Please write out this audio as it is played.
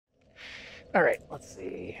All right, let's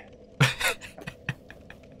see.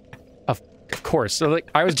 Of course. So, like,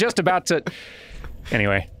 I was just about to...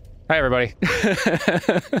 Anyway. Hi, everybody.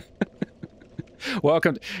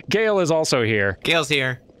 Welcome. GAEL is also here. GAEL's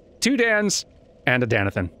here. 2 Dans and a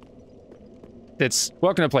Danathan. It's...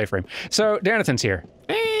 Welcome to PlayFrame. So, Danathan's here.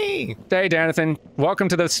 Hey! Hey, Danathan. Welcome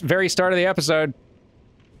to the very start of the episode.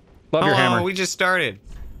 Love your hammer. Oh, we just started.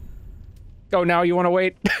 Oh, now you want to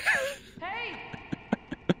wait?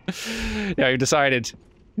 Yeah, you decided.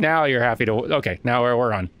 Now you're happy to... Okay, now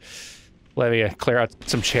we're on. Let me clear out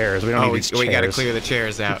some chairs. We don't need these chairs. We gotta clear the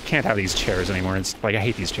chairs out. Can't have these chairs anymore. It's like, I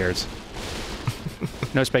hate these chairs.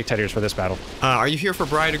 No spectators for this battle. Are you here for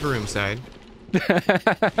bride or groom side?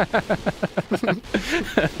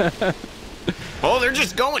 Oh, they're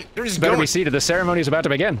just going. They're just Better going. be seated. The ceremony is about to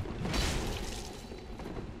begin.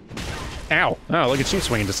 Ow. Oh, look at you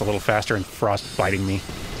swinging just a little faster and frost biting me.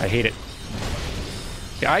 I hate it.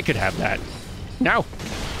 Yeah, I could have that. No.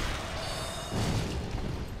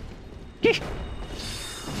 Did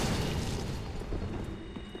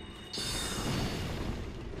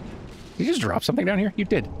you just drop something down here? You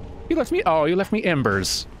did. You left me... Oh, you left me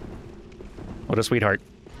embers. What a sweetheart.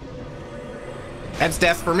 That's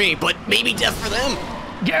death for me, but maybe death for them.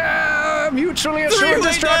 Yeah! Mutually assured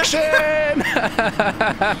destruction! If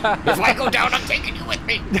I go down, I'm taking you with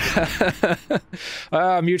me.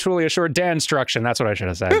 Mutually assured Danstruction. That's what I should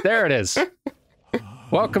have said. There it is.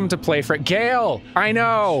 Welcome to PlayFrame. GAEL! I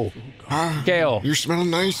know! GAEL. You smell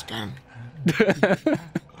nice, Dan.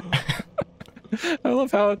 I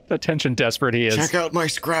love how attention desperate he is. Check out my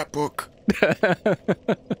scrapbook.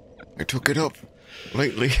 I took it up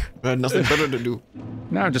lately. I had nothing better to do.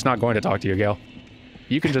 No, I'm just not going to talk to you, GAEL.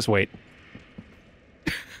 You can just wait.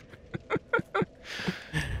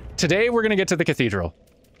 Today, we're going to get to the cathedral.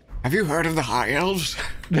 Have you heard of the High Elves?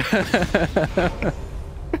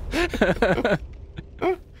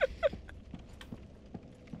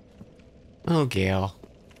 Oh, GAEL.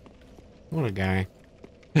 What a guy.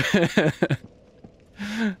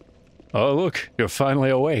 Oh, look. You're finally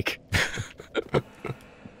awake.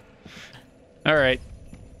 All right.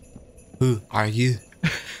 Who are you?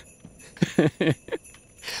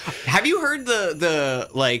 Have you heard the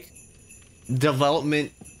like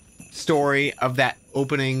development story of that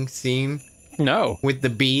opening scene? No. With the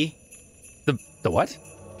bee? The what?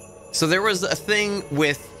 So there was a thing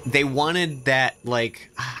with, they wanted that, like,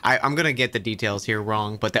 I'm gonna get the details here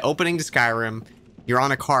wrong, but the opening to Skyrim, you're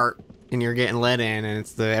on a cart and you're getting let in, and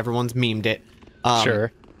it's everyone's memed it.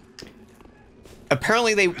 Sure.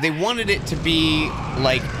 Apparently they wanted it to be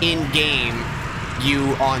like in-game,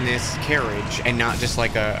 you on this carriage, and not just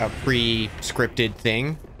like a pre-scripted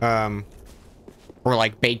thing, or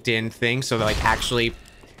like baked in thing. So they're like actually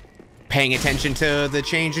paying attention to the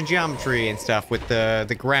change in geometry and stuff with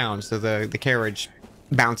the ground, so the carriage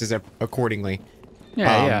bounces up accordingly.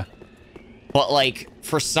 Yeah, yeah. But like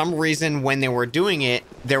for some reason when they were doing it,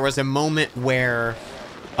 there was a moment where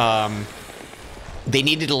they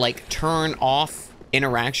needed to like turn off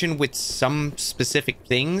interaction with some specific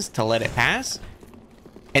things to let it pass.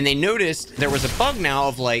 And they noticed there was a bug now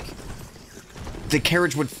of like the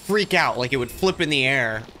carriage would freak out, like it would flip in the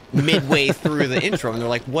air midway through the intro, and they're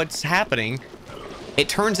like, what's happening? It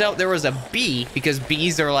turns out there was a bee, because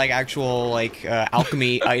bees are like actual like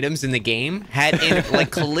alchemy items in the game, had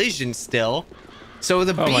like collision still. So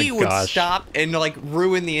the bee would stop and like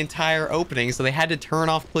ruin the entire opening, so they had to turn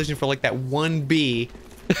off collision for like that one bee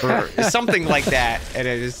or something like that. And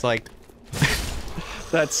it is like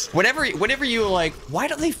that's whenever you like, why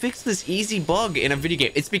don't they fix this easy bug in a video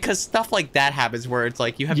game? It's because stuff like that happens where it's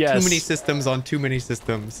like you have too many systems on too many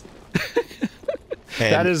systems.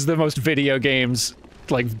 That is the most video games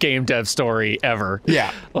like game dev story ever.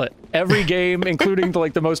 Yeah. Like, every game, including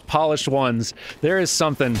the most polished ones, there's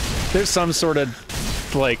some sort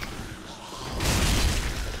of like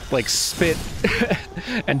spit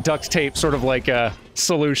and duct tape sort of like a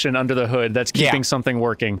solution under the hood that's keeping something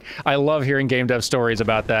working. I love hearing game dev stories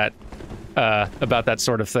about that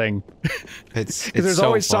sort of thing. It's there's so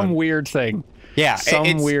always some weird thing. Yeah,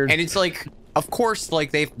 weird. And it's like, of course,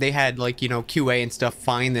 like they had like, you know, QA and stuff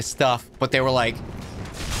find this stuff, but they were like,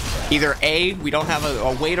 either A, we don't have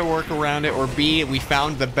a way to work around it, or B, we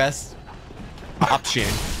found the best option,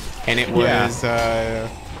 and it was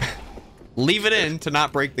leave it in to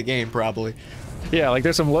not break the game, probably. Yeah, like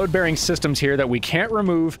there's some load-bearing systems here that we can't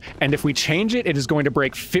remove, and if we change it, it is going to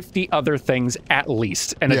break 50 other things at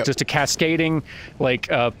least, and it's just a cascading like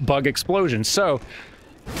bug explosion. So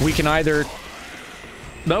we can either...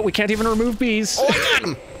 No, we can't even remove bees. Oh, I got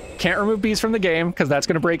him! Can't remove bees from the game, because that's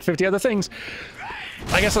going to break 50 other things.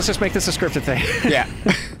 I guess let's just make this a scripted thing. Yeah.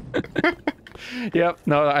 Yep.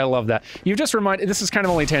 No, I love that. You just reminded. This is kind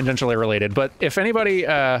of only tangentially related, but if anybody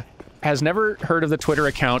has never heard of the Twitter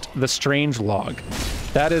account, The Strange Log,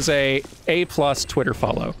 that is a A+ Twitter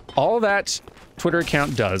follow. All that Twitter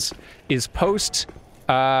account does is post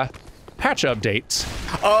patch updates.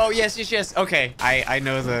 Oh, yes. Okay, I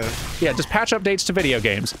know the... Yeah, just patch updates to video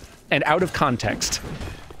games, and out of context.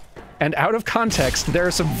 And out of context, there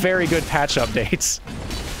are some very good patch updates.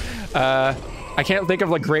 I can't think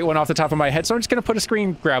of a great one off the top of my head, so I'm just going to put a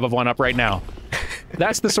screen grab of one up right now.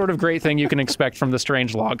 That's the sort of great thing you can expect from the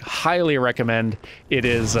Strange Log. Highly recommend. It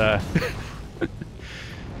is, it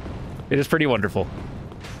is pretty wonderful.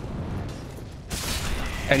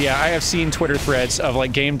 And yeah, I have seen Twitter threads of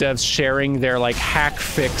like game devs sharing their like hack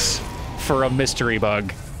fix for a mystery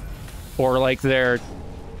bug. Or like their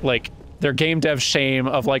game dev shame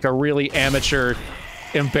of like a really amateur,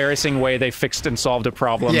 embarrassing way they fixed and solved a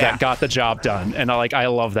problem that got the job done. And I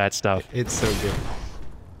love that stuff. It's so good.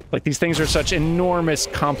 Like these things are such enormous,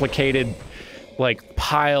 complicated, like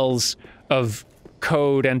piles of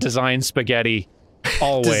code and design spaghetti.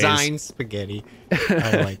 Always. Design spaghetti.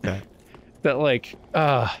 I like that. That like,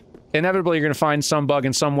 inevitably you're gonna find some bug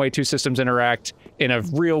in some way two systems interact in a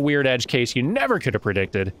real weird edge case you never could have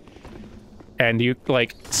predicted. And you,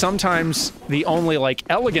 like, sometimes the only, like,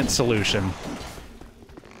 elegant solution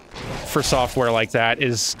for software like that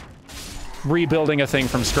is rebuilding a thing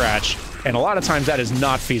from scratch. And a lot of times that is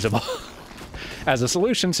not feasible as a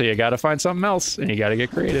solution, so you gotta find something else, and you gotta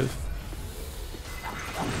get creative.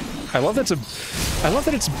 I love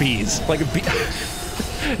that it's bees. Like,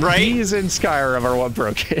 right? Bees in Skyrim are what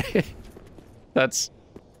broke it. That's...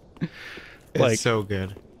 like, it's so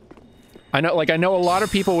good. I know a lot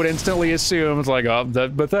of people would instantly assume it's like, oh, the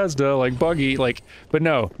Bethesda, like, buggy, like, but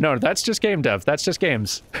no, that's just game dev. That's just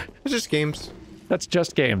games. It's just games. That's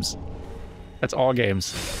just games. That's all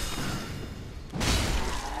games.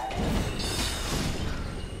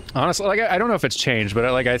 Honestly, like, I don't know if it's changed, but,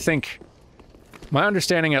 like, I think my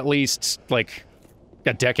understanding at least, like,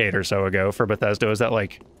 a decade or so ago for Bethesda is that,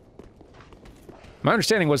 like, my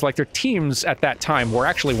understanding was, like, their teams at that time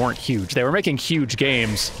weren't huge. They were making huge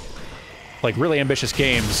games, like really ambitious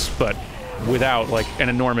games, but without like an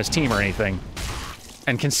enormous team or anything.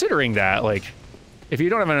 And considering that, like, if you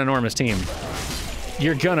don't have an enormous team,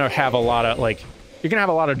 you're gonna have a lot of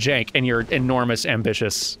jank in your enormous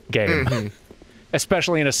ambitious game.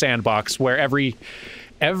 Especially in a sandbox where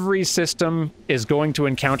every system is going to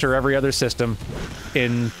encounter every other system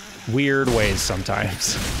in weird ways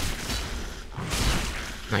sometimes.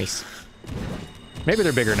 Nice. Maybe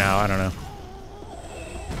they're bigger now, I don't know.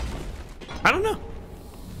 I don't know.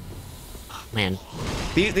 Oh, man.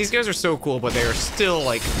 These guys are so cool, but they are still,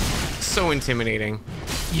 like, so intimidating.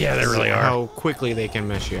 Yeah, they really are. How quickly they can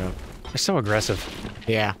mess you up. They're so aggressive.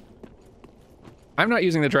 Yeah. I'm not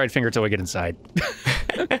using the dried finger till we get inside.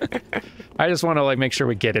 I just want to, like, make sure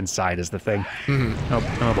we get inside is the thing.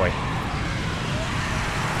 Oh boy.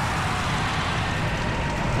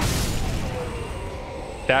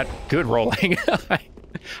 That good rolling.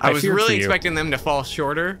 I was really expecting them to fall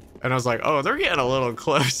shorter, and I was like, oh, they're getting a little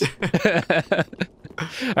close.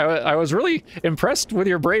 I was really impressed with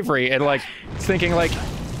your bravery and, like, thinking, like,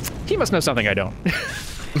 he must know something I don't.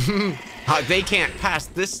 They can't pass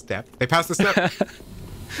this step. They passed the step.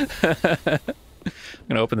 I'm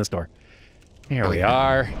gonna open this door. Here we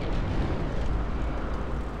are.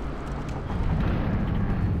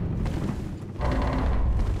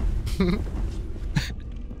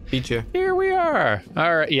 Beat you. Here we are.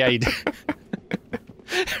 All right, yeah, you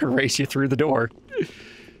race you through the door.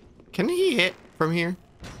 Can he hit from here?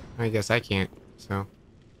 I guess I can't, so.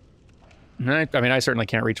 I mean, I certainly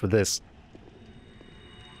can't reach with this.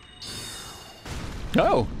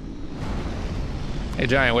 Oh. Hey,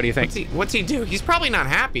 Giant, what do you think? What's he do? He's probably not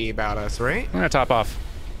happy about us, right? I'm gonna top off.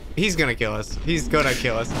 He's gonna kill us. He's gonna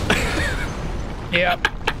kill us. Yep.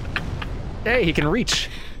 Hey, he can reach.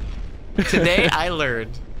 Today I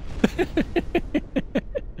learned.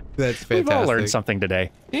 That's fantastic. We've all learned something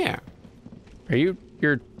today. Yeah. Are you?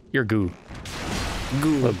 You're goo.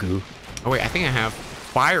 Goo. Oh, goo. Oh wait, I think I have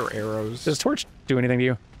fire arrows. Does Torch do anything to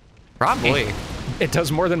you? Probably. It does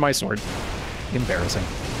more than my sword. Embarrassing.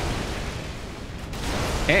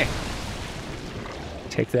 Eh.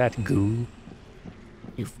 Take that, goo.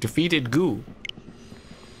 You've defeated goo.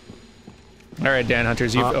 All right, Dan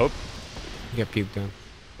Hunters, you've... Oh. You got puked on.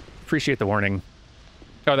 Appreciate the warning.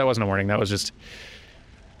 Oh, that wasn't a warning. That was just...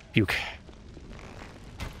 puke.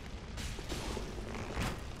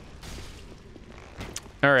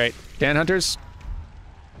 All right, Dan Hunters.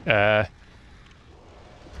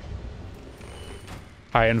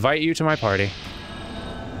 I invite you to my party.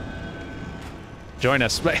 Join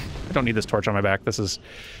us. I don't need this torch on my back. This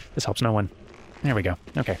helps no one. There we go.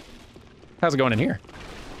 Okay. How's it going in here?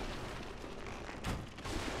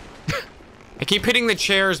 I keep hitting the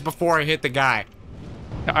chairs before I hit the guy.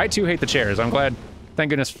 I too hate the chairs. I'm glad.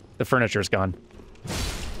 Thank goodness the furniture's gone.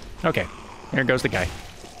 Okay. There goes the guy.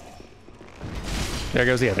 There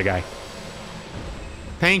goes the other guy.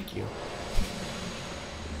 Thank you.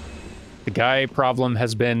 The guy problem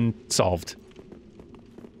has been solved.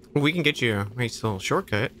 We can get you a nice little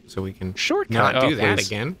shortcut so we can Shortcut? not do that please.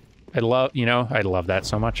 again. I love that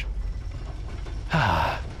so much.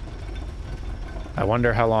 I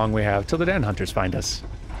wonder how long we have till the den hunters find us.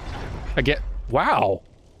 Wow.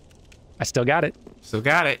 I still got it. Still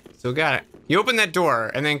got it. Still got it. You open that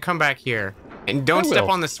door and then come back here. And don't step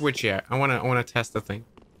on the switch yet. I wanna test the thing.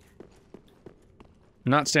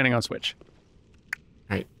 I'm not standing on switch.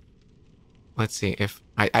 Alright. Let's see if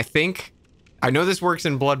I think I know this works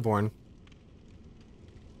in Bloodborne.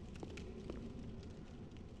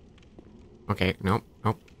 Okay, nope.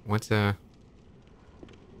 What's maybe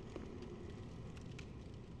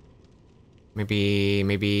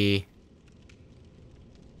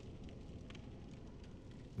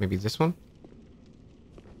this one?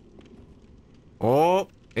 Oh,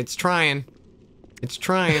 it's trying. It's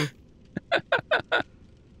trying.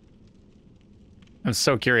 I'm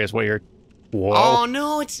so curious what you're... Whoa. Oh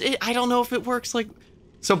no, I don't know if it works like...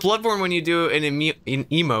 So Bloodborne, when you do an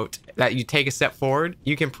emote that you take a step forward,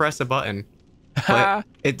 you can press a button. But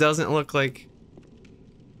it doesn't look like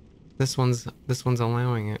this one's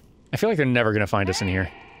allowing it. I feel like they're never gonna find us in here.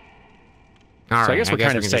 All right, I guess we're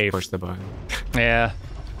kind of can safe. Just push the button. Yeah.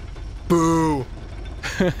 Boo!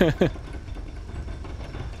 The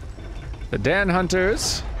den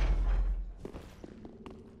hunters.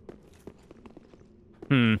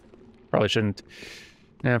 Probably shouldn't.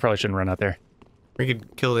 Yeah, probably shouldn't run out there. We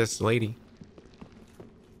could kill this lady.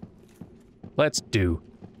 Let's do.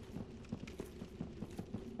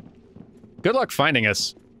 Good luck finding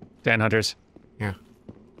us, den hunters. Yeah.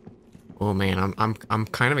 Oh man, I'm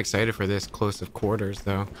kind of excited for this close of quarters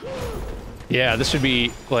though. Yeah, this should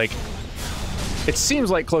be like. It seems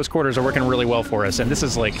like close quarters are working really well for us, and this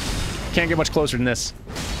is like can't get much closer than this.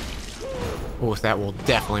 Oh, that will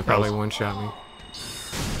definitely probably one-shot me.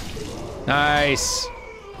 Nice.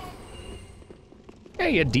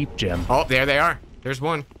 Hey, a deep gem. Oh, there they are. There's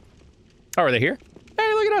one. Oh, are they here?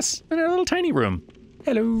 Hey, look at us in our little tiny room.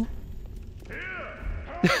 Hello.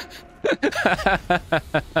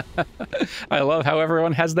 I love how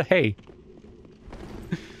everyone has the hay.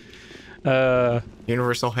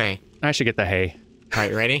 Universal hay. I should get the hay. All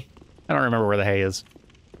right, ready? I don't remember where the hay is.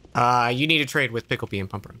 You need to trade with Picklebee and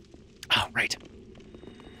Pumper. Oh, right.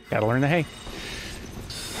 Gotta learn the hay.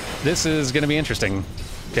 This is gonna be interesting,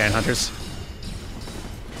 Dan Hunters.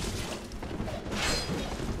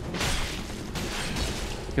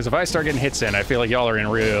 Because if I start getting hits in, I feel like y'all are in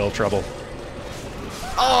real trouble.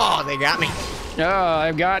 Oh, they got me. Oh,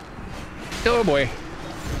 I've got... Oh, boy.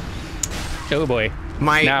 Oh, boy.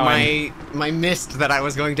 My mist that I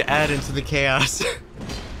was going to add into the chaos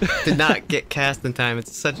did not get cast in time.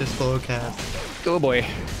 It's such a slow cast. Oh, boy.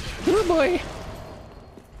 Oh, boy.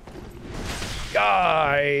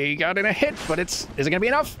 I got in a hit, but is it gonna be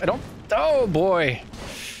enough? I don't... Oh, boy.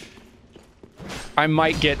 I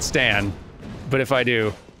might get Stan, but if I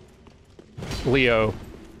do, Leo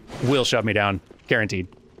will shut me down. Guaranteed.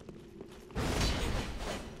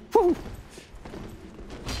 Woo.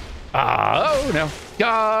 Oh, no.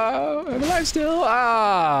 I'm alive still. They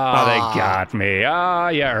got me.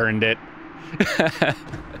 You earned it.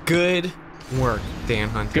 Good work, Dan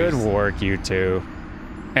Hunters. Good work, you two.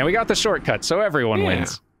 And we got the shortcut, so everyone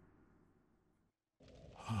wins.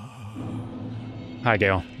 Hi,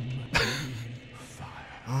 GAEL.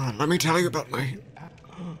 Let me tell you about my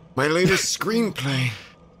latest screenplay.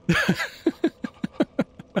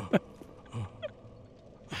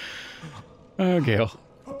 Oh, GAEL.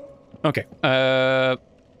 Okay. The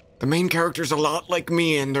main character's a lot like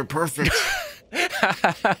me, and they're perfect.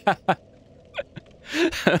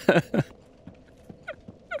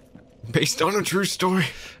 Based on a true story.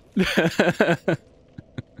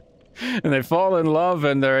 And they fall in love,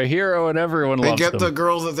 and they're a hero, and everyone loves them. They get the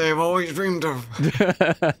girl that they've always dreamed of.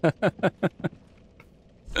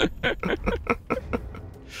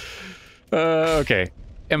 Okay.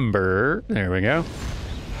 Ember. There we go.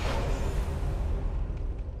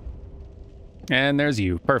 And there's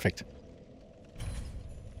you. Perfect.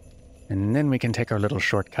 And then we can take our little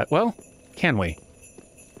shortcut. Well, can we? I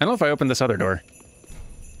don't know if I opened this other door.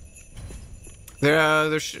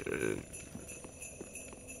 There's...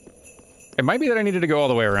 It might be that I needed to go all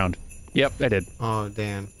the way around. Yep, I did. Oh,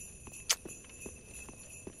 damn.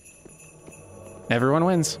 Everyone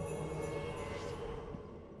wins.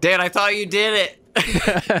 Dad, I thought you did it.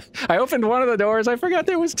 I opened one of the doors. I forgot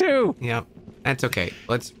there was two. Yep. That's okay.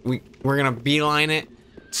 We're gonna beeline it.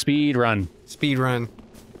 Speed run. Speed run.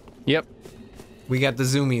 Yep. We got the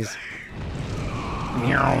zoomies.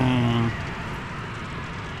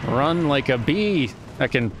 Run like a bee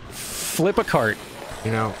that can flip a cart.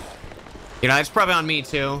 You know, it's probably on me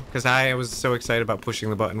too, because I was so excited about pushing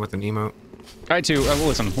the button with an emote. I too.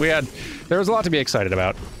 Listen, there was a lot to be excited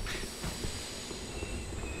about.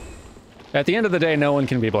 At the end of the day, no one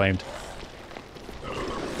can be blamed.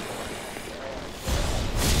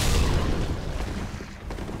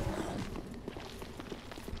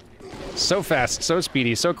 So fast, so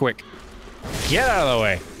speedy, so quick. Get out of the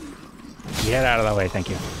way. Get out of the way, thank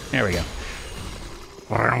you. There we go.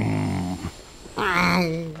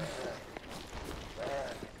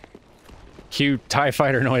 Cue TIE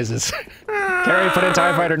fighter noises. Carrie, put in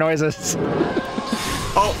TIE fighter noises.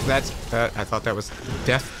 Oh, I thought that was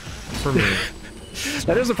death for me.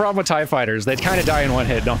 That is the problem with TIE fighters. They kind of die in one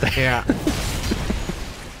hit, don't they? Yeah.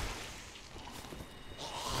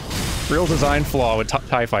 Real design flaw with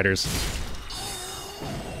TIE fighters.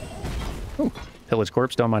 Ooh, pillage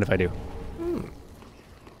corpse, don't mind if I do.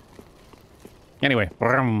 Anyway.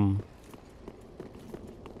 Alright,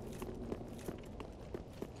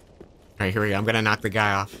 here we go. I'm gonna knock the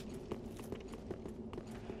guy off.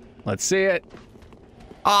 Let's see it.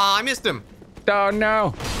 Aw, I missed him. Oh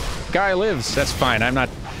no. Guy lives. That's fine. I'm not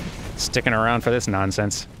sticking around for this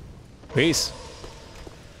nonsense. Peace.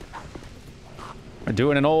 We're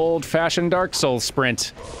doing an old-fashioned Dark Souls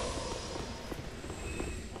sprint.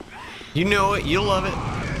 You know it. You'll love it.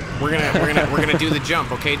 We're gonna do the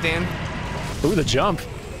jump, okay, Dan? Ooh, the jump.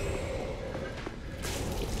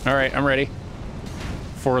 All right, I'm ready.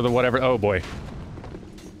 For the whatever. Oh boy.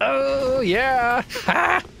 Oh yeah.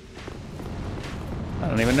 Ha! I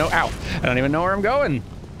don't even know. Ow! I don't even know where I'm going.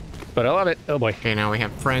 But I love it. Oh boy. Okay, now we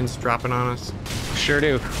have friends dropping on us. Sure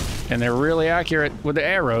do. And they're really accurate with the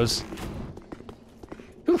arrows.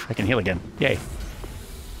 Whew, I can heal again. Yay.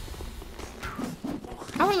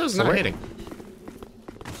 How are those not hitting?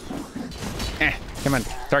 Come on.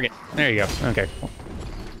 Target. There you go. Okay.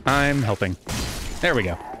 I'm helping. There we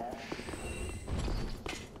go.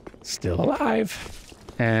 Still alive.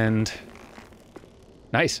 And...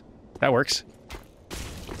 nice. That works.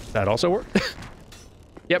 That also works.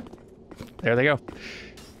 Yep. There they go.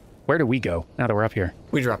 Where do we go now that we're up here?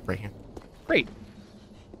 We dropped right here. Great.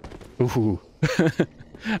 Ooh.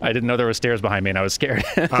 I didn't know there were stairs behind me and I was scared.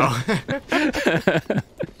 Oh.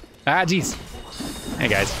 Ah, jeez. Hey,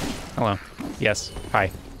 guys. Hello. Yes.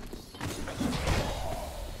 Hi.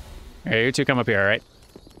 Hey, you two come up here, all right?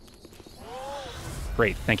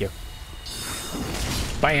 Great. Thank you.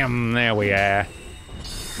 Bam. There we are.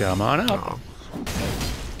 Come on up.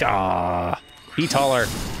 Ah. Be taller.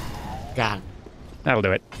 Got it. That'll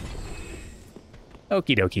do it.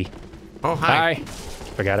 Okie dokie. Oh, hi. Hi.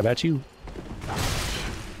 Forgot about you.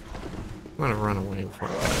 I'm gonna run away before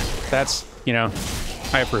I die. That's, you know,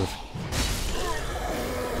 I approve.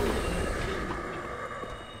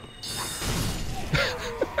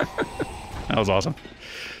 That was awesome.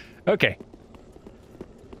 Okay.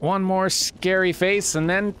 One more scary face and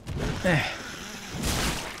then...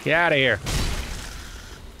 get out of here.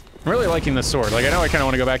 I'm really liking this sword. Like, I know I kind of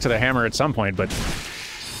want to go back to the hammer at some point, but...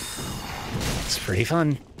 it's pretty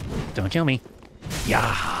fun. Don't kill me.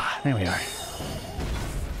 Yeah, there we are.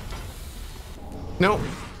 Nope.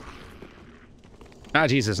 Ah,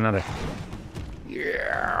 Jesus, another.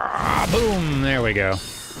 Yeah, boom, there we go.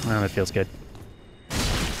 Oh, that feels good.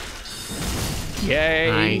 Yay.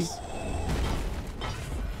 Nice.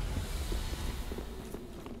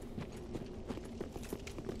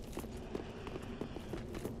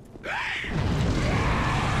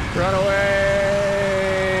 Run away!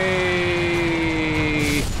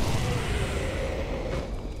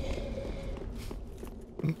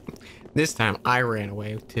 This time I ran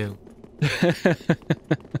away too.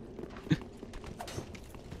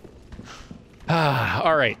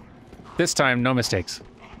 All right. This time, no mistakes.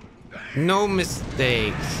 No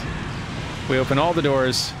mistakes. We open all the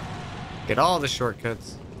doors. Get all the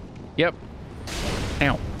shortcuts. Yep.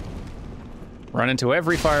 Ow. Run into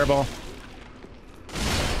every fireball.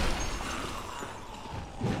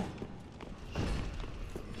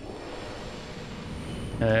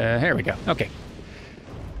 Here we go. Okay.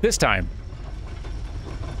 This time.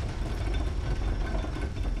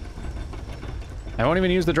 I won't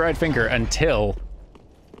even use the dried finger until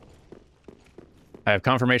I have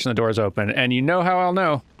confirmation the door is open. And you know how I'll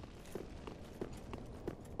know.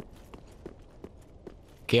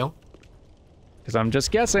 Gale? Because I'm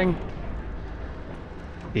just guessing.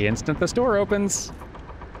 The instant the store opens.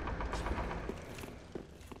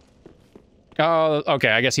 Oh, okay.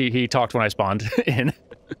 I guess he talked when I spawned in.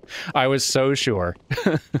 I was so sure.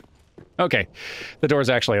 Okay, the door's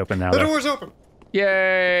actually open now. The door's open.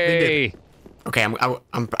 Yay! Okay,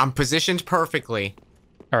 I'm positioned perfectly.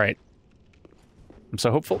 All right. I'm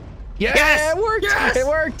so hopeful. Yeah, Yes! it worked. Yes! It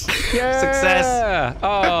worked. Yeah. Success.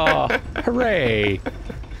 Oh, hooray!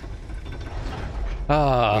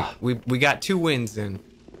 Ah, We got 2 wins in.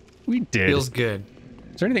 we did. Feels good.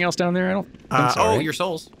 Is there anything else down there? I don't think so. Oh, right? your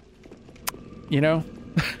souls. You know,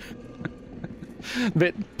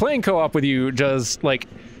 but playing co-op with you just like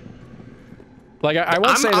I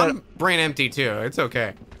won't say that. I'm brain empty too. It's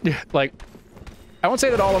okay. Like, I won't say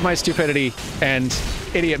that all of my stupidity and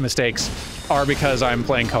idiot mistakes are because I'm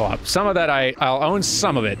playing co-op. Some of that I'll own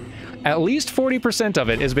some of it. At least 40% of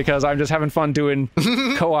it is because I'm just having fun doing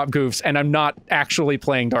co-op goofs and I'm not actually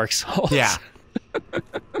playing Dark Souls. Yeah.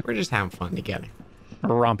 We're just having fun together.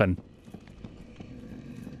 Romping.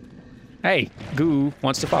 Hey, Goo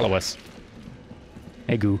wants to follow us.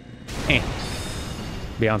 Hey, Goo. Eh.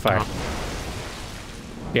 Be on fire.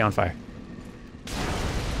 Be on fire.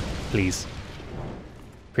 Please.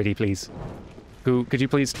 Pretty please. Goo, could you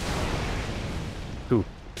please? Goo.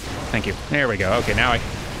 Thank you. There we go. Okay, now I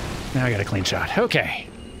got a clean shot. Okay.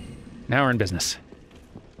 Now we're in business.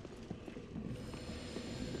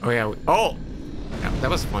 Oh yeah. Oh,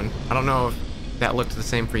 that was fun. I don't know if that looked the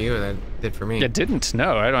same for you that it did for me. It didn't.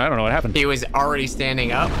 No, I don't know what happened. He was already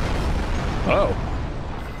standing up. Oh.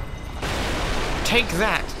 Take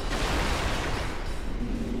that.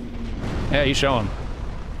 Yeah, you show him.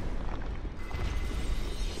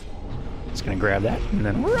 Just gonna grab that and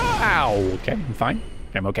then wow. Okay, I'm fine.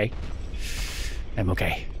 I'm okay. I'm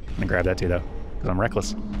okay. I'm gonna grab that too though, because I'm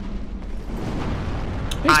reckless.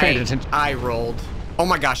 He's paying attention. I rolled. Oh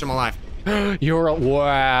my gosh, I'm alive.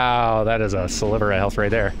 Wow, that is a sliver of health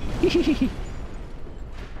right there.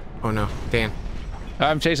 Oh no, Dan.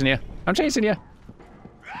 I'm chasing you. I'm chasing you.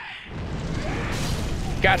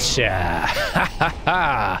 Gotcha.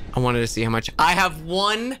 I wanted to see how much. I have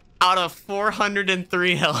 1 out of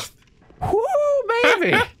 403 health. Woo,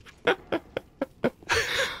 baby.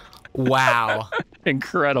 Wow.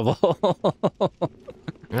 Incredible. Well,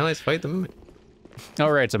 let's fight the mimic.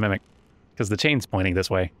 All right, it's a mimic, because the chain's pointing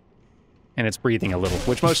this way, and it's breathing a little,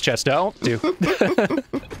 which most chests don't do.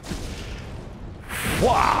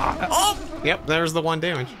 Wow. Oh! Yep, there's the 1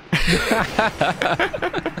 damage.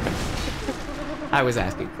 I was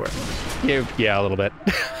asking for it. Yeah, a little bit.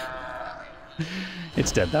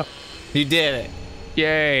 It's dead, though. You did it.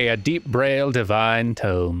 Yay, a deep braille divine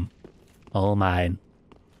tome. All mine.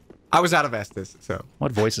 I was out of Estus, so.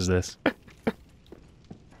 What voice is this?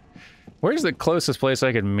 Where's the closest place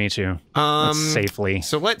I could meet you? Safely.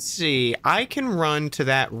 So let's see. I can run to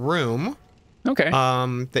that room. Okay.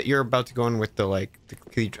 That you're about to go in with the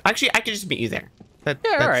cathedral. Actually, I could just meet you there. Yeah,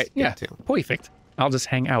 all right. Yeah. Too. Perfect. I'll just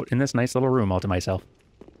hang out in this nice little room all to myself.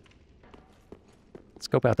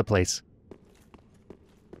 Scope out the place.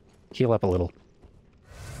 Heal up a little.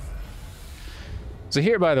 So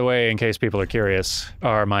here, by the way, in case people are curious,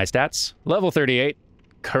 are my stats. Level 38,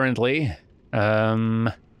 currently.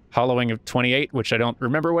 Hollowing of 28, which I don't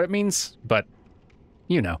remember what it means, but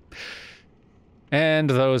you know. And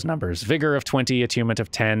those numbers. Vigor of 20, Attunement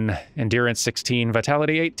of 10, Endurance 16,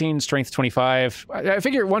 Vitality 18, Strength 25. I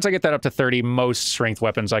figure once I get that up to 30, most strength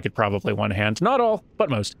weapons I could probably one-hand. Not all, but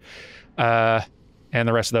most. And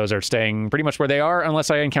the rest of those are staying pretty much where they are,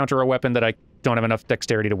 unless I encounter a weapon that I don't have enough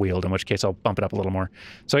dexterity to wield, in which case I'll bump it up a little more.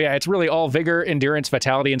 So yeah, it's really all Vigor, Endurance,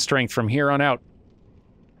 Vitality, and Strength from here on out.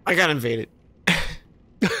 I got invaded.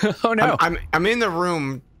 Oh no. I'm in the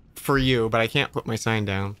room for you, but I can't put my sign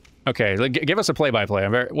down. Okay, give us a play-by-play.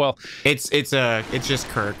 I'm very well. It's just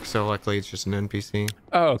Kirk, so luckily it's just an NPC.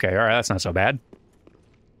 Oh, okay. All right, that's not so bad.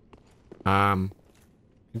 I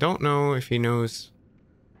don't know if he knows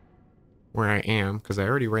where I am because I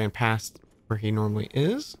already ran past where he normally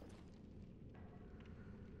is.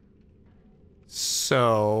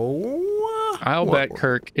 So I'll bet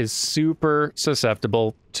Kirk is super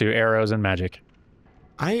susceptible to arrows and magic.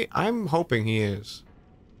 I'm hoping he is.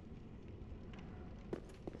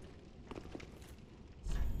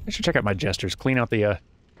 I should check out my gestures. Clean out the,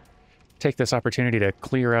 take this opportunity to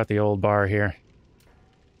clear out the old bar here.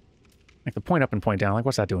 Like the point up and point down. Like,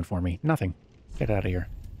 what's that doing for me? Nothing. Get out of here.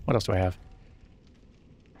 What else do I have?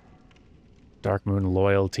 Dark Moon,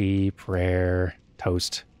 Loyalty, Prayer,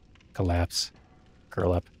 Toast, Collapse,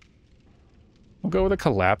 Curl Up. We'll go with a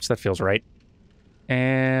Collapse. That feels right.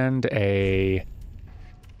 And a...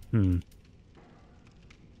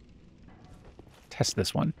 Test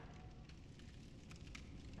this one.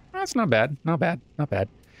 That's not bad. Not bad. Not bad.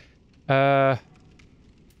 You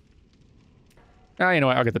know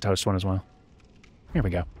what? I'll get the toast one as well. Here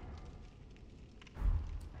we go.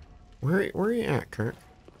 Where are you at, Kurt?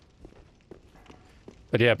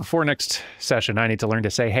 But yeah, before next session, I need to learn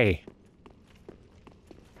to say hey.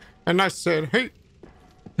 And I said, hey.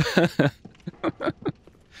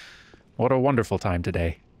 What a wonderful time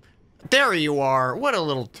today. There you are. What a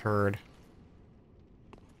little turd.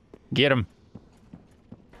 Get him.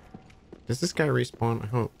 Does this guy respawn? I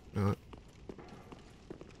hope not.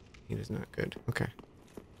 He is not good. Okay.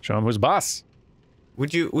 Show him who's boss.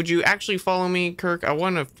 Would you actually follow me, Kirk? I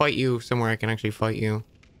want to fight you somewhere I can actually fight you.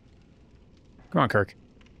 Come on, Kirk.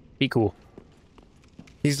 Be cool.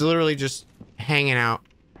 He's literally just hanging out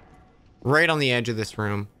right on the edge of this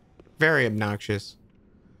room. Very obnoxious.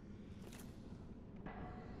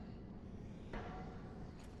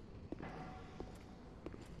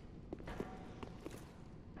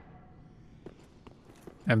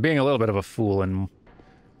 I'm being a little bit of a fool and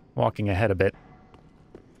walking ahead a bit.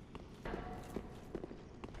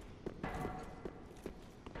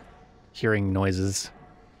 Hearing noises.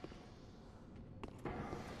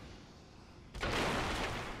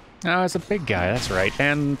 Oh, it's a big guy, that's right.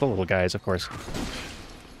 And the little guys, of course.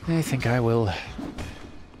 I think I will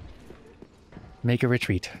make a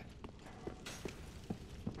retreat.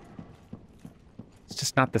 It's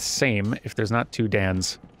just not the same if there's not two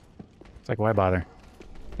Dans. It's like, why bother?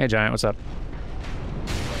 Hey, Giant, what's up?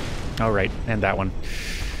 Oh, right, and that one.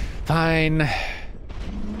 Fine.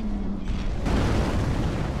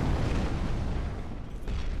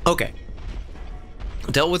 Okay.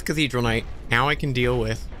 Dealt with Cathedral Knight. Now I can deal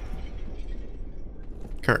with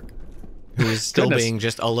Kirk, who is still being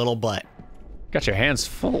just a little butt. Got your hands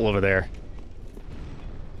full over there.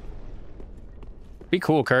 Be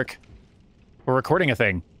cool, Kirk. We're recording a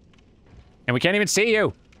thing. And we can't even see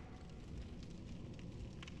you.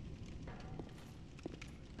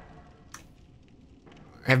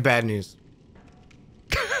 I have bad news.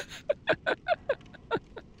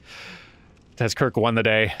 Has Kirk won the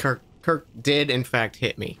day? Kirk did, in fact,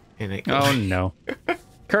 hit me. And it Oh, no.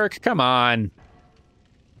 Kirk, come on.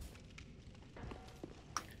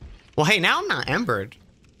 Well, hey, now I'm not embered.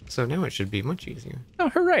 So now it should be much easier. Oh,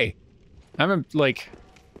 hooray. I'm like...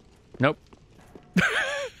 Nope.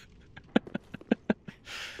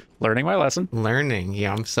 Learning my lesson. Learning.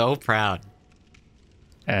 Yeah, I'm so proud.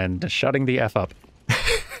 And shutting the F up.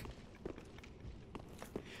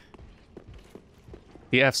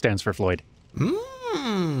 The F stands for Floyd.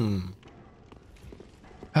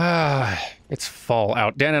 It's fall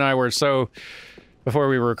out. Dan and I were before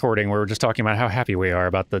we were recording, we were just talking about how happy we are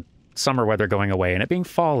about the summer weather going away and it being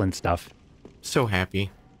fall and stuff. So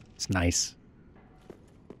happy. It's nice.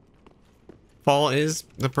 Fall is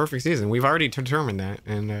the perfect season. We've already determined that.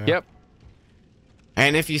 And yep.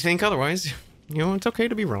 And if you think otherwise, you know, it's okay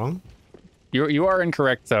to be wrong. You are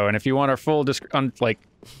incorrect, though, and if you want our full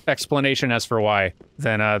explanation as for why,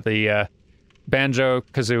 then the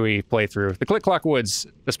Banjo-Kazooie playthrough, the Click Clock Woods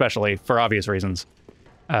especially, for obvious reasons,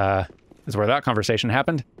 is where that conversation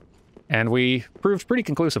happened, and we proved pretty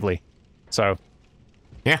conclusively. So,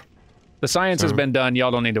 yeah. The science has been done,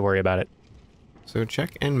 y'all don't need to worry about it. So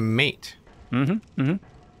check and mate. Mm-hmm, mm-hmm.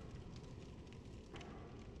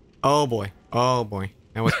 Oh boy,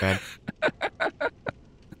 that was bad.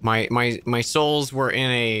 My souls were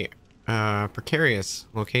in a precarious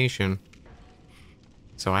location.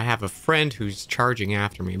 So I have a friend who's charging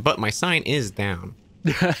after me, but my sign is down.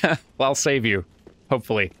 Well, I'll save you,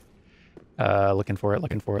 hopefully. Looking for it.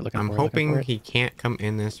 I'm hoping he can't come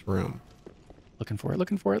in this room. Looking for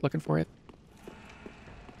it.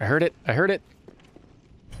 I heard it.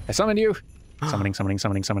 I summoned you. Summoning. Come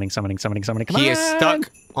He on. is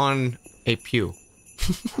stuck on a pew.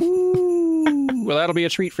 Ooh, well, that'll be a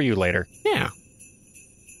treat for you later. Yeah.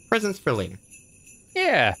 Presents for later.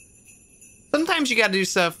 Yeah. Sometimes you gotta do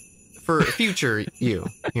stuff for future you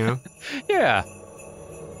know? Yeah.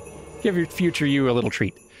 Give your future you a little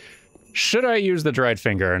treat. Should I use the dried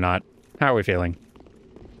finger or not? How are we feeling?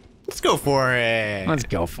 Let's go for it. Let's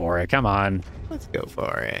go for it. Come on. Let's go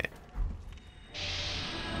for it.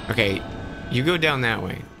 Okay, you go down that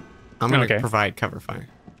way. I'm gonna provide cover fire.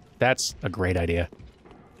 That's a great idea.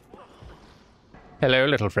 Hello,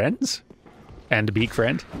 little friends. And beak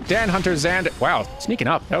friend. Dan Hunter Zand. Wow, sneaking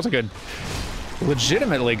up. That was a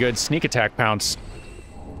legitimately good sneak attack pounce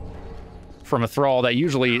from a thrall that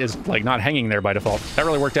usually is, like, not hanging there by default. That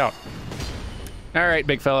really worked out. All right,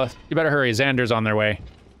 big fella. You better hurry. Xander's on their way.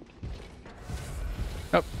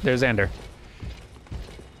 Oh, there's Xander.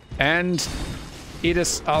 And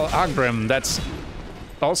Edis al-Agrim. That's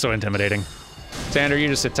also intimidating. Xander, you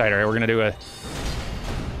just sit tight. All right, we're gonna do a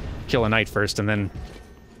kill a knight first, and then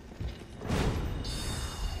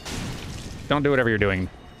don't do whatever you're doing,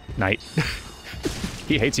 knight.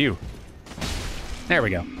 He hates you. There we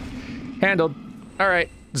go. Handled. All right,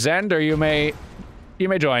 Xander, you may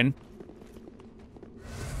join.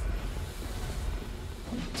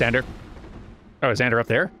 Xander. Oh, is Xander up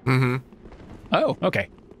there? Mm-hmm. Oh, okay.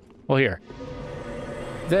 Well, here.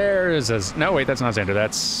 There is a... No, wait, that's not Xander.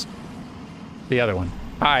 That's the other one.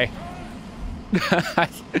 Hi.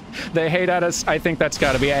 They hate at us. I think that's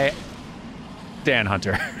got to be a Dan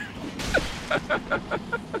Hunter.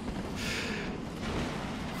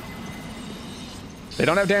 They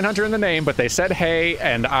don't have Dan Hunter in the name, but they said hey,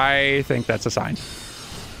 and I think that's a sign.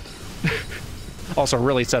 Also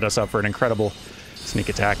really set us up for an incredible sneak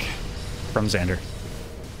attack from Xander.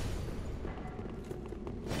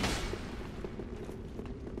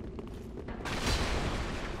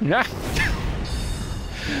 Yeah.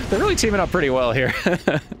 They're really teaming up pretty well here.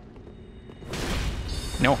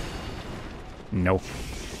 No. No.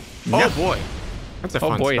 Oh boy. That's a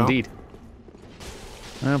fun Oh boy, spell. indeed.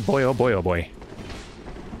 Oh boy, oh boy, oh boy.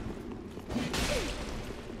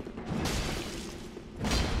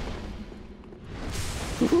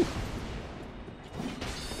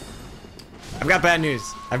 I've got bad news.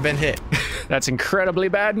 I've been hit. That's incredibly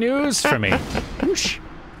bad news for me. Whoosh.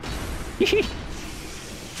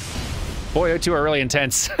 Boy, you two are really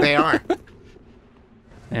intense. They are.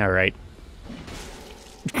 All right.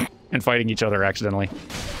 And fighting each other accidentally.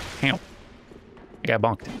 Ow. I got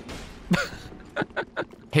bonked.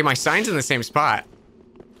 Hey, my sign's in the same spot.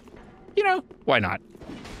 You know, why not?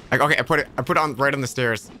 Like, okay, I put it on right on the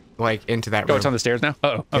stairs, like into that room. Oh, it's on the stairs now?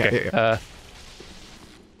 Uh-oh, okay. Yeah.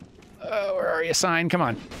 Where are you, sign? Come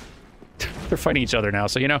on. They're fighting each other now,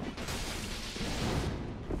 so you know.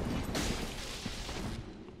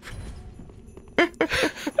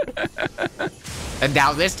 And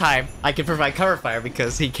now this time, I can provide cover fire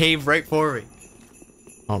because he caved right for me.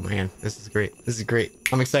 Oh man, this is great. This is great.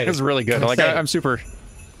 I'm excited. This is really good. I'm super...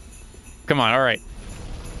 Come on, all right.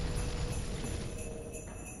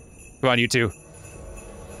 Come on, you two.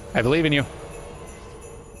 I believe in you.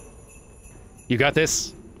 You got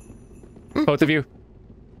this. Both of you.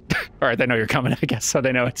 All right, they know you're coming, I guess, so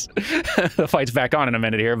they know it's... the fight's back on in a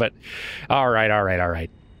minute here, but... All right.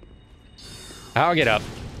 I'll get up.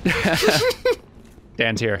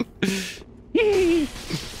 Dan's here.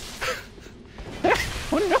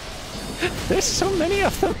 Oh no! There's so many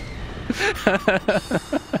of them!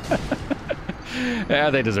 Yeah,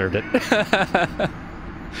 they deserved it.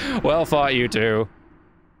 Well fought, you two.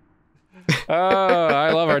 Oh,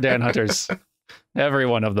 I love our Dan Hunters. Every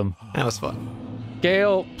one of them. That was fun.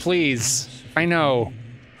 GAEL, please. I know.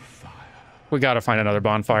 We gotta find another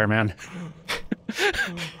bonfire, man.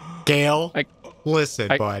 GAEL, listen,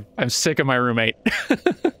 bud. I'm sick of my roommate.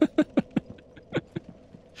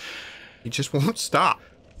 He just won't stop.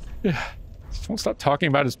 Yeah. Just won't stop talking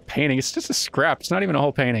about his painting. It's just a scrap. It's not even a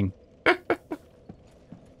whole painting.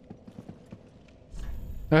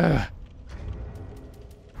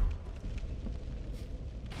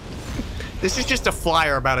 This is just a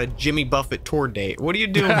flyer about a Jimmy Buffett tour date. What are you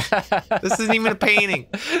doing? This isn't even a painting.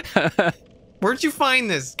 Where'd you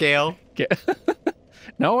find this, GAEL?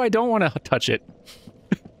 No, I don't want to touch it.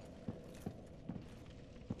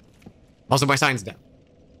 Also, my sign's down.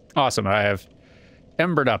 Awesome. I have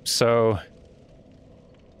embered up, so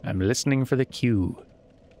I'm listening for the cue.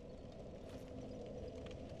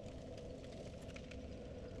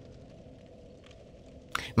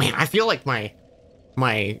 Man, I feel like my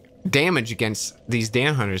damage against these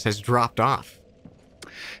Dan Hunters has dropped off.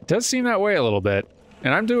 Does seem that way a little bit,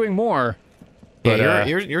 and I'm doing more. But, yeah,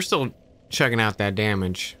 you're still checking out that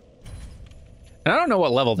damage. And I don't know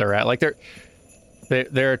what level they're at. Like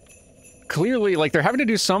they're clearly like they're having to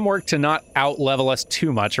do some work to not out level us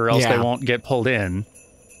too much, or else they won't get pulled in.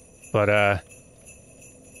 But I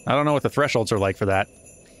don't know what the thresholds are like for that.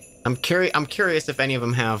 I'm curious if any of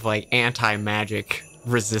them have like anti-magic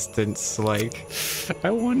resistance. Like, I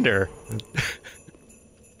wonder.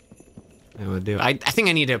 I would do. I think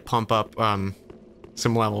I need to pump up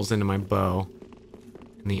some levels into my bow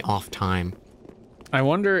in the off time. I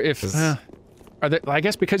wonder if are they, I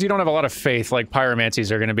guess because you don't have a lot of faith, like pyromancies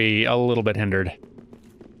are going to be a little bit hindered.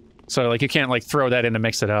 So like you can't like throw that in to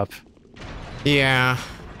mix it up. Yeah,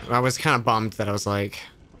 I was kind of bummed that I was like,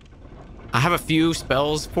 I have a few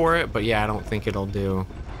spells for it, but yeah, I don't think it'll do.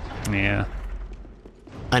 Yeah.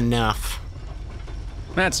 Enough.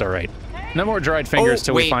 That's all right. No more dried fingers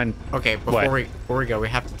till we find. Okay, before we go, we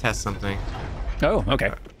have to test something. Oh,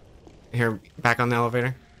 okay. Here, back on the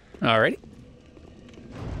elevator. Alrighty.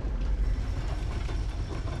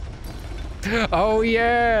 Oh,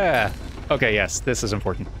 yeah. Okay, yes, this is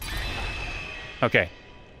important. Okay.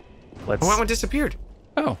 Let's... Oh, that one disappeared.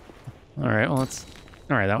 Oh. All right, well, let's...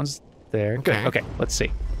 All right, that one's there. Okay. Good. Okay, let's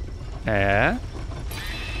see.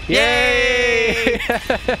 Yay!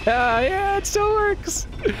 Yeah, it still works.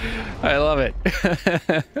 I love it.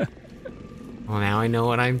 Well, now I know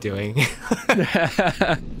what I'm doing.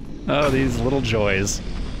 Oh, these little joys.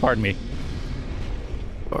 Pardon me.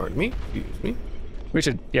 Pardon me. Excuse me. We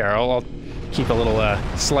should, yeah, I'll keep a little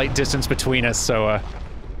slight distance between us so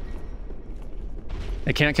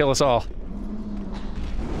they can't kill us all.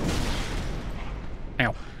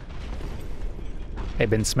 Ow. They've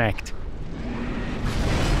been smacked.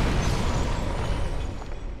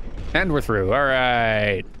 And we're through. All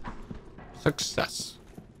right. Success.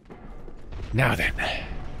 Now then.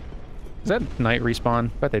 Does that night respawn?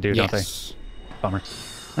 Bet they do, don't they? Yes. Bummer.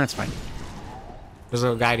 That's fine. There's a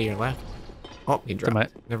little guy to your left. Oh, he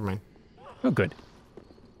dropped. Never mind. Oh, good.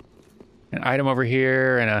 An item over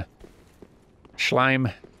here and a slime.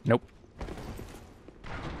 Nope.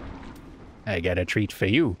 I got a treat for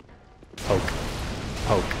you. Poke.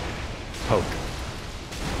 Poke. Poke.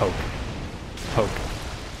 Poke. Poke.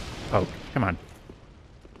 Poke. Come on.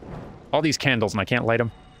 All these candles and I can't light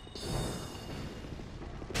them.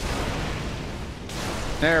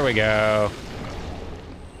 There we go.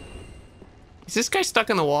 Is this guy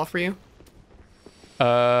stuck in the wall for you?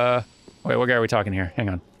 Wait, what guy are we talking here? Hang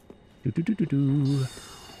on. You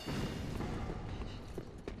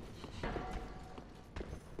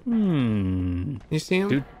see him?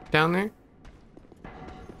 Dude. Down there?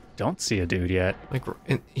 Don't see a dude yet. Like,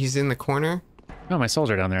 he's in the corner? Oh, my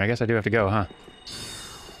souls are down there. I guess I do have to go, huh?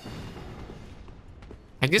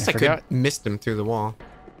 I guess I could missed him through the wall.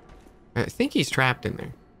 I think he's trapped in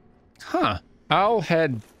there. Huh. I'll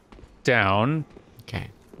head down Okay.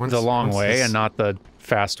 the long way and not the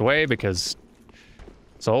fast way because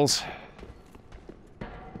souls.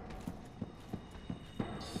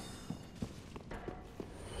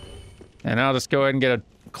 And I'll just go ahead and get a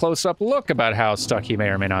close-up look about how stuck he may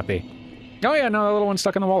or may not be. Oh yeah, no, the little one's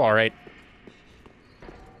stuck in the wall, all right.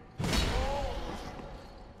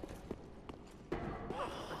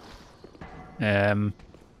 Come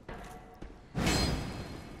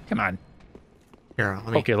on. Here, let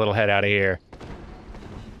me... Poke your little head out of here.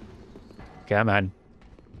 Come on.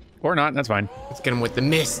 Or not, that's fine. Let's get him with the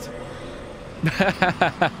mist.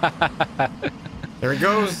 There he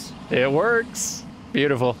goes. It works.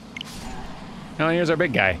 Beautiful. Oh, here's our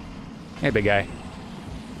big guy. Hey, big guy.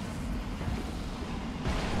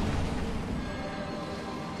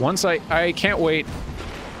 Once I can't wait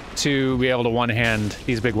to be able to one-hand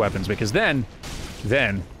these big weapons because then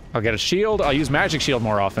I'll get a shield, I'll use magic shield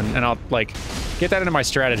more often, and I'll, like, get that into my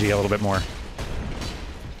strategy a little bit more.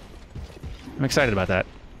 I'm excited about that.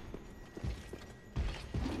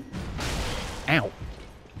 Ow.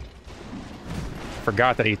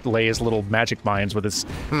 Forgot that he lays little magic mines with his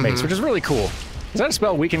mace, which is really cool. Is that a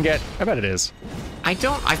spell we can get? I bet it is. I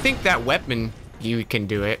think that weapon, you can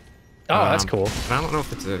do it. Oh, that's cool. But I don't know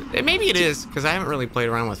if it's a... Maybe it is, because I haven't really played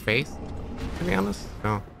around with Faith, to be honest.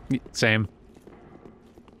 So. Same.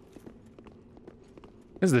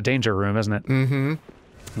 This is the danger room, isn't it? Mm-hmm.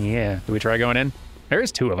 Yeah. Do we try going in? There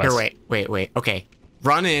is two of us. Here, wait. Okay.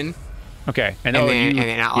 Run in. Okay. And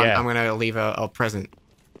then I'm going to leave a present.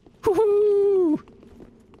 Woohoo!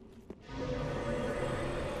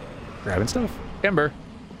 Grabbing stuff. Ember.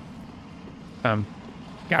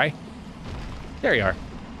 Guy. There you are.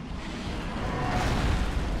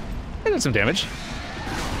 I did some damage.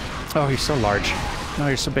 Oh, you're so large. Oh,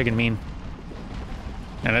 you're so big and mean.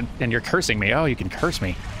 And you're cursing me. Oh, you can curse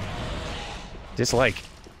me. Dislike.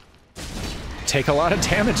 Take a lot of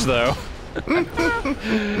damage, though.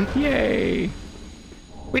 Yay.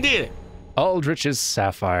 We did it. Aldrich's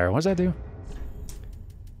Sapphire. What does that do?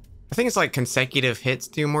 I think it's like consecutive hits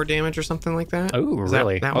do more damage or something like that. Oh,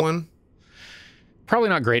 really? That one? Probably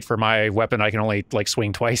not great for my weapon. I can only, like,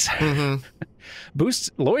 swing twice. Mm-hmm.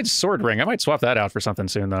 Boost Lloyd's Sword Ring. I might swap that out for something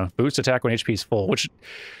soon, though. Boost attack when HP is full, which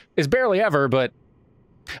is barely ever, but...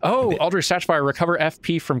 Oh, Aldrich Sapphire, recover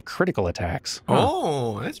FP from critical attacks. Huh.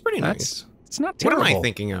 Oh, that's pretty nice. It's not terrible. What am I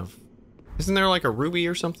thinking of? Isn't there like a ruby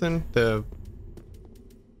or something?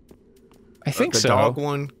 I think so. The dog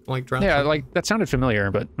one, like, drops. Yeah, like, that sounded familiar,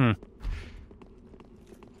 but...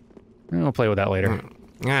 We'll play with that later.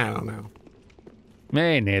 I don't know.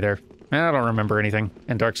 Me neither. I don't remember anything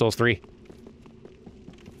in Dark Souls 3.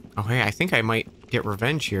 Oh, hey, I think I might get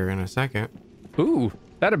revenge here in a second. Ooh,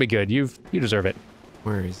 that'd be good. You deserve it.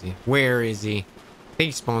 Where is he? Where is he? I think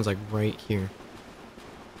he spawns like right here.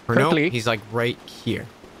 Or Quickly. no, he's like right here.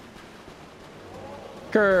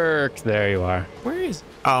 Kirk, there you are. Where is?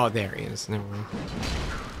 Oh, there he is. Never mind.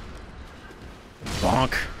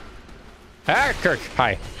 Bonk. Ah, Kirk.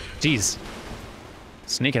 Hi. Jeez.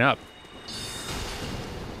 Sneaking up.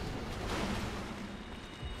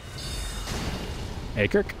 Hey,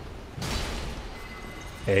 Kirk.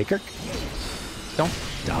 Hey, Kirk. Don't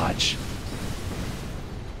dodge.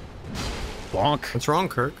 Bonk. What's wrong,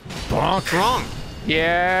 Kirk? Bonk. What's wrong?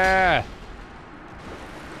 Yeah.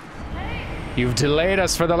 You've delayed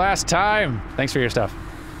us for the last time. Thanks for your stuff.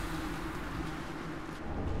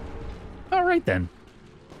 All right, then.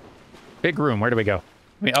 Big room. Where do we go? I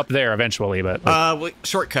mean, up there eventually, but... Wait,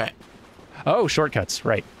 shortcut. Oh, shortcuts.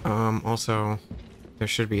 Right. Also, there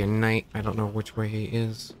should be a knight. I don't know which way he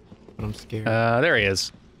is, but I'm scared. There he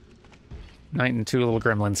is. Knight and two little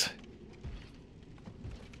gremlins.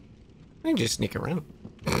 I can just sneak around.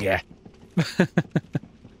 Yeah.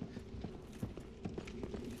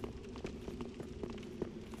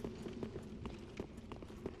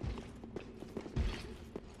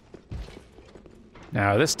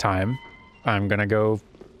 Now this time, I'm gonna go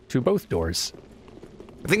to both doors.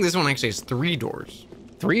 I think this one actually has 3 doors.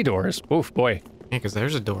 3 doors? Oof, boy. Yeah, because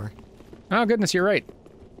there's a door. Oh, goodness, you're right.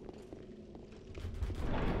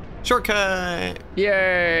 Shortcut!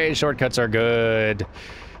 Yay, shortcuts are good.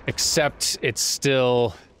 Except it's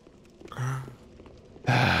still...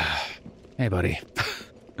 Hey, buddy.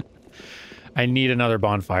 I need another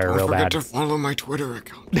bonfire Don't real forget bad. to follow my Twitter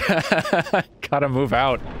account. Gotta move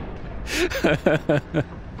out.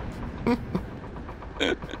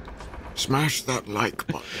 Smash that like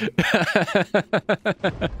button.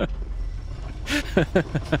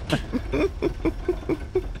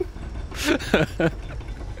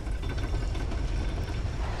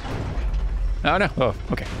 Oh, no. Oh,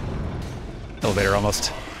 okay. Elevator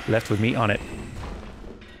almost left with me on it.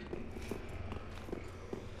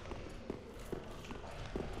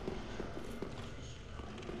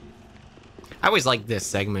 I always like this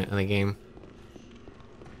segment of the game.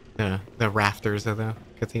 The rafters of the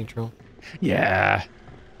cathedral. Yeah.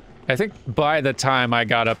 I think by the time I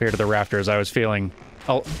got up here to the rafters, I was feeling...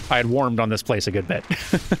 I had warmed on this place a good bit.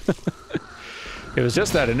 It was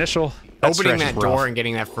just that initial... Opening that door and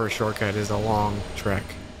getting that first shortcut is a long trek.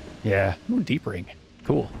 Yeah. Ooh, deep ring.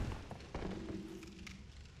 Cool.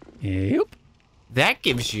 Yep. That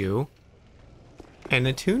gives you an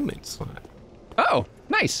attunement slot. Oh,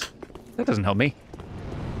 nice. That doesn't help me.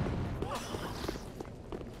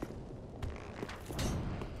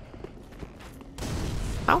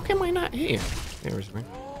 How come I not hit you? There's me.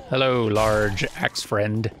 Hello, large axe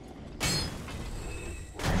friend.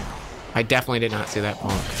 I definitely did not see that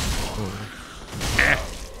bonk.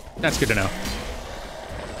 That's good to know.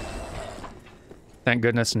 Thank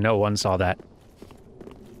goodness no one saw that.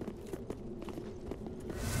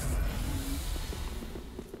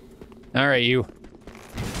 All right, you.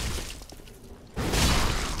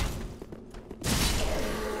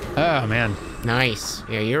 Oh, man. Nice.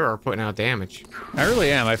 Yeah, you are putting out damage. I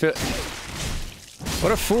really am. I feel...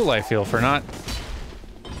 What a fool I feel for not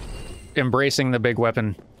embracing the big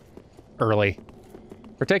weapon early.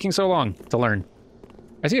 For taking so long to learn.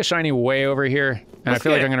 I see a shiny way over here, and I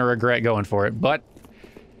feel like I'm going to regret going for it, but...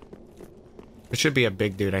 There should be a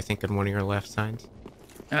big dude, I think, on one of your left sides.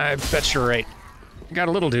 I bet you're right. Got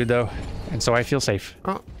a little dude, though, and so I feel safe.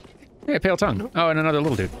 Oh. Hey, pale tongue. Oh, and another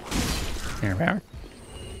little dude. There we are.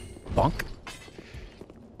 Bonk.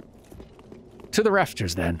 To the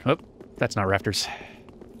rafters, then. Oh, that's not rafters.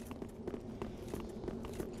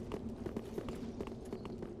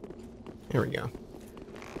 Here we go.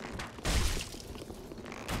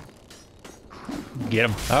 Get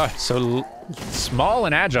him. Ah, so small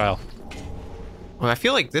and agile. Well, I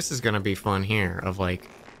feel like this is gonna be fun here, of like...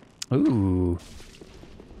 Ooh.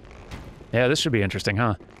 Yeah, this should be interesting,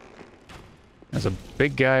 huh? There's a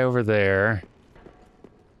big guy over there.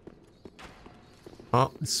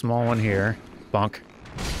 Oh. A small one here. Bonk.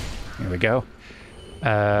 Here we go.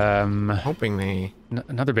 Hoping they...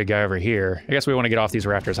 Another big guy over here. I guess we want to get off these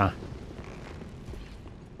rafters, huh?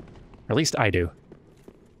 Or at least I do.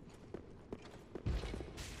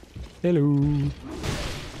 Hello.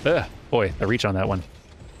 Ugh, boy, the reach on that one.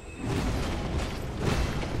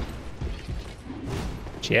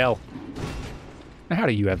 Chill. Now, how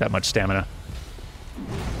do you have that much stamina?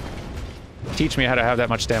 Teach me how to have that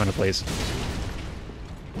much stamina, please.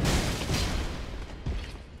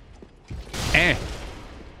 Eh.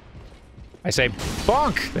 I say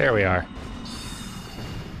bonk! There we are.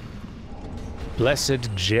 Blessed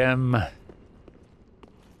gem.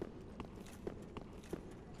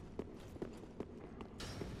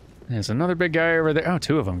 There's another big guy over there. Oh,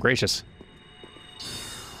 2 of them. Gracious.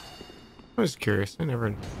 I was curious. I never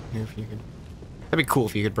knew if you could. That'd be cool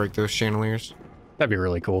if you could break those chandeliers. That'd be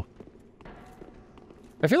really cool.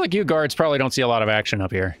 I feel like you guards probably don't see a lot of action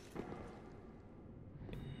up here.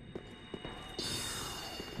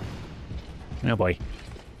 Oh boy.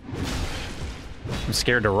 I'm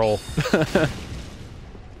scared to roll.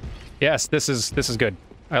 Yes, this is good.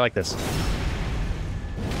 I like this.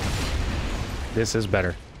 This is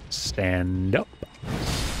better. Stand up.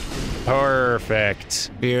 Perfect.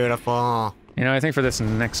 Beautiful. You know, I think for this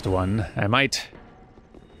next one, I might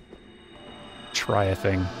try a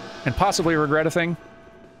thing. And possibly regret a thing.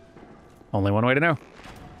 Only one way to know.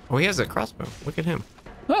 Oh, he has a crossbow. Look at him.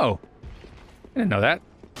 Oh. I didn't know that.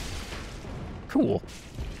 Cool.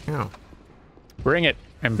 Yeah. Bring it.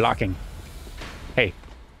 I'm blocking. Hey.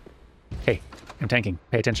 Hey. I'm tanking.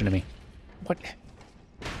 Pay attention to me. What?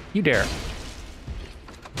 You dare.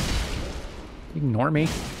 Ignore me.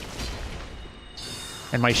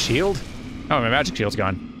 And my shield? Oh, my magic shield's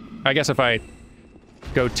gone. I guess if I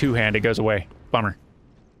go two-hand, it goes away. Bummer.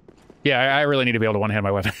 Yeah, I really need to be able to one-hand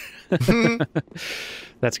my weapon.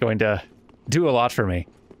 That's going to do a lot for me.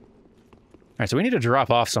 All right, so we need to drop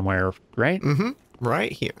off somewhere, right? Mm-hmm.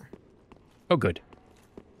 Right here. Oh, good.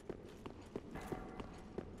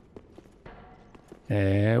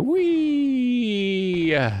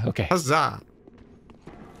 Whee! Okay. Huzzah.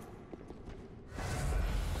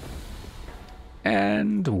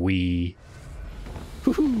 And we.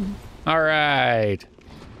 Woohoo! All right.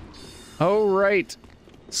 All right.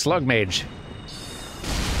 Slug Mage.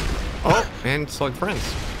 Oh, and slug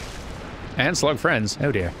friends. And Slug Friends.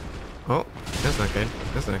 Oh dear. Oh, that's not good.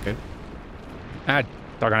 That's not good. Ah,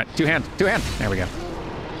 doggone it. Two hand. Two hand. There we go.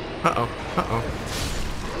 Uh-oh. Uh-oh.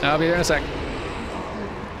 I'll be there in a sec.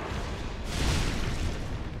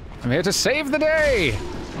 I'm here to save the day.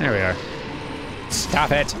 There we are.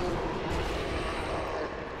 Stop it.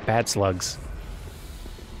 Bad slugs.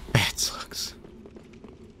 Bad slugs.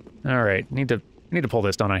 All right. Need to pull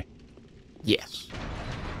this, don't I? Yes.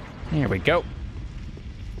 Here we go.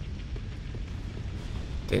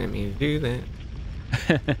 Didn't mean to do that.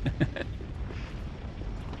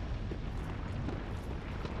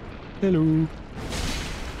 Hello.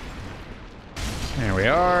 There we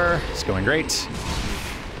are. It's going great.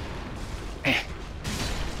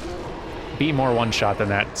 Be more one shot than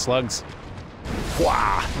that, slugs.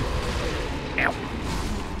 Wah! Ow.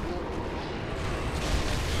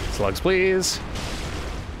 Slugs, please.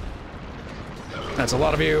 That's a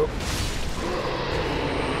lot of you.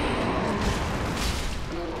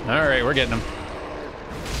 All right, we're getting them.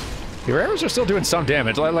 Your arrows are still doing some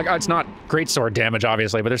damage. Like it's not greatsword damage,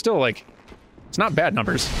 obviously, but they're still like, it's not bad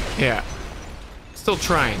numbers. Yeah. Still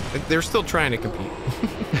trying. They're still trying to compete.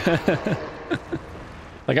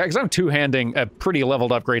 Like, because I'm two-handing a pretty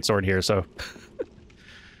leveled up greatsword here, so.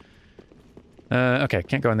 Okay,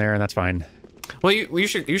 can't go in there, and that's fine. Well, you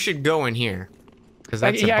should go in here.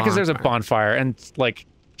 That's yeah, because there's a bonfire, and like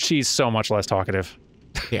she's so much less talkative.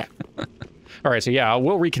 Yeah. All right, so yeah,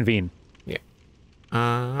 we'll reconvene. Yeah.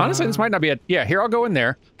 Honestly, this might not be a... Yeah, here, I'll go in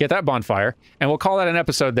there, get that bonfire, and we'll call that an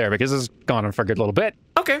episode there, because this has gone on for a good little bit.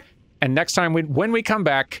 Okay. And next time, when we come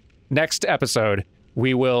back, next episode,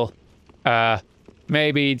 we will,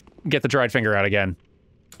 maybe get the dried finger out again.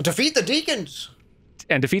 Defeat the deacons!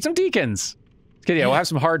 And defeat some deacons. Okay, yeah, we'll have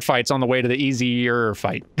some hard fights on the way to the easier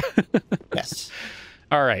fight. Yes.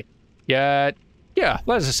 All right. Yeah,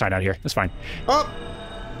 let's just sign out here. That's fine. Oh!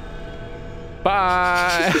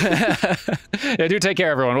 Bye. Yeah, do take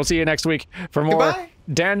care, everyone. We'll see you next week for more Goodbye.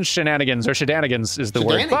 Dan shenanigans, or shenanigans is the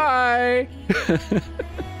word. Bye.